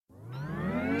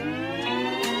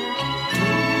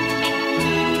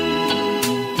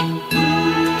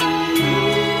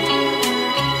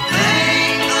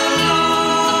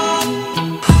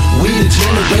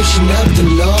generation of the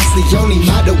lost. The only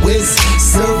motto is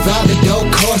survive at all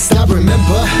costs. I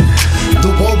remember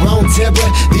the war on terror,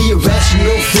 the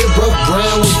irrational fear broke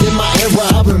ground within my era.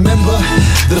 I remember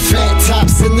the flat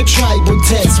tops and the tribal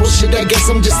tats. Well shit, I guess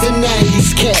I'm just a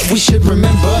 90's cat. We should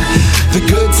remember the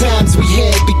good times we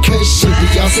had, because shit, we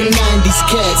all some 90's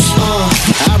cats.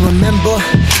 I remember,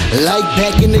 like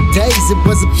back in the days, it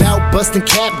was about busting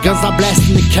cap guns, not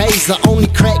blasting the caves. The only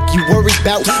crack you worried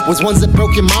about was ones that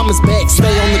broke your mama's back. Stay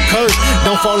on the curb,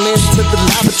 don't fall into the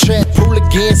lava trap.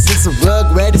 Hooligans, since a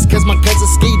rug rat, it's cause my cousin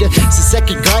Skeeter. Since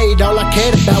second grade, all I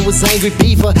cared about was angry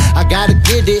beaver. I gotta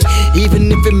get it,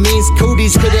 even if it means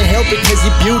cooties. Couldn't help it cause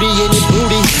your beauty and your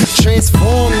booty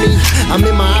transformed me. I'm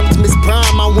in my Optimus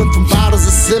Prime. I went from bottles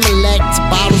of Similac to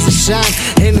bottles of Shine.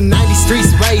 And the 90's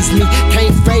streets raised me,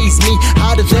 can't phase me.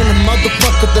 Hotter than a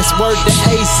motherfucker, that's word to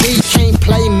AC. Can't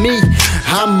play me,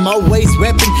 I'm always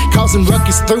reppin', causing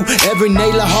ruckus through every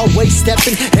nailer hallway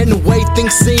steppin'. And the way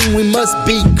things seem, we must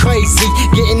be crazy,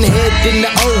 getting ahead in the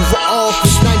overall,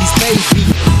 this 90's baby.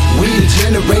 We the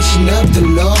generation of the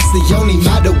lost. The only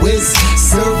motto is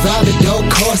survive at all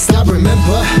costs. I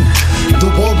remember the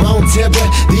war on terror,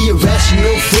 the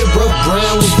irrational fear broke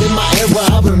ground within my era.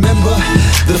 I remember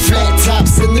the flat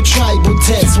tops and the tribal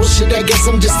tats. Well shit, I guess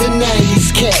I'm just a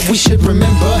 90's cat. We should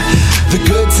remember the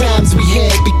good times we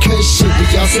had, because shit, we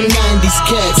all some 90's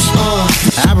cats.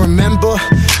 I remember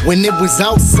when it was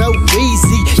all so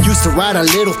easy. Used to ride a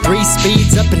little 3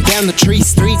 speeds up and down the tree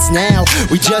streets. Now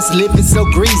we just living so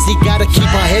greasy. Gotta keep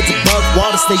our heads above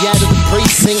water, stay out of the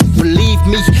precinct. Believe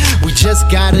me, we just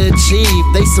gotta achieve.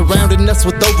 They surrounding us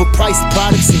with overpriced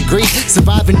products and greed.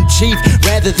 Survive and achieve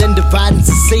rather than divide and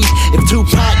secede. If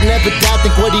Tupac never died,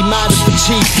 think what he might have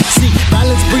achieved. See,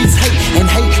 violence breeds hate, and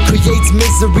hate creates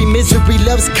misery. Misery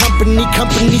loves company,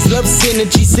 companies love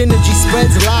synergy. Synergy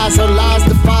spreads lies, our lies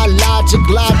defy logic.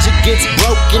 Logic gets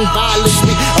broken, violence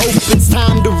reopens.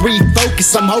 Time to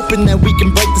refocus. I'm hoping that we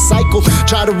can break the cycle.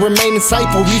 Try to remain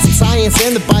insightful, read some science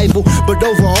and the Bible. But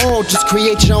overall, just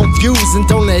create your own views and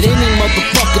don't let any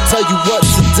motherfucker tell you what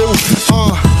to do.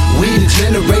 We the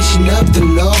generation of the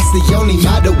lost. The only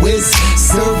motto is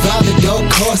survive at all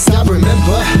costs. I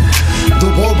remember the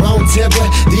war on terror,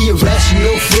 the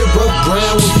irrational fear broke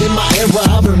ground within my era.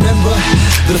 I remember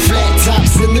the flat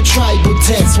tops and the tribal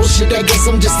tats. Well shit, I guess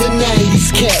I'm just a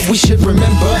 90's cat. We should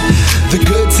remember the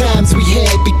good times we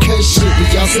had, because shit, we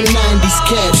all some 90's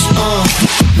cats.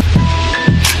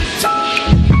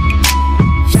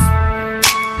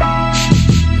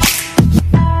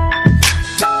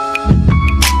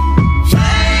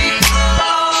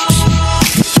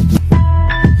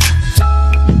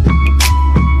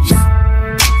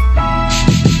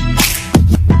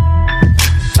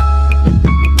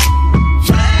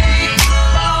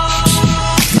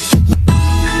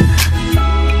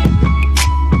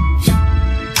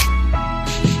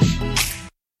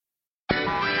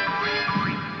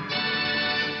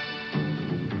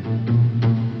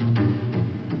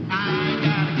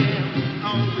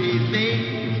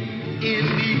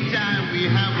 Anytime we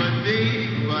have a day,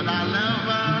 but I love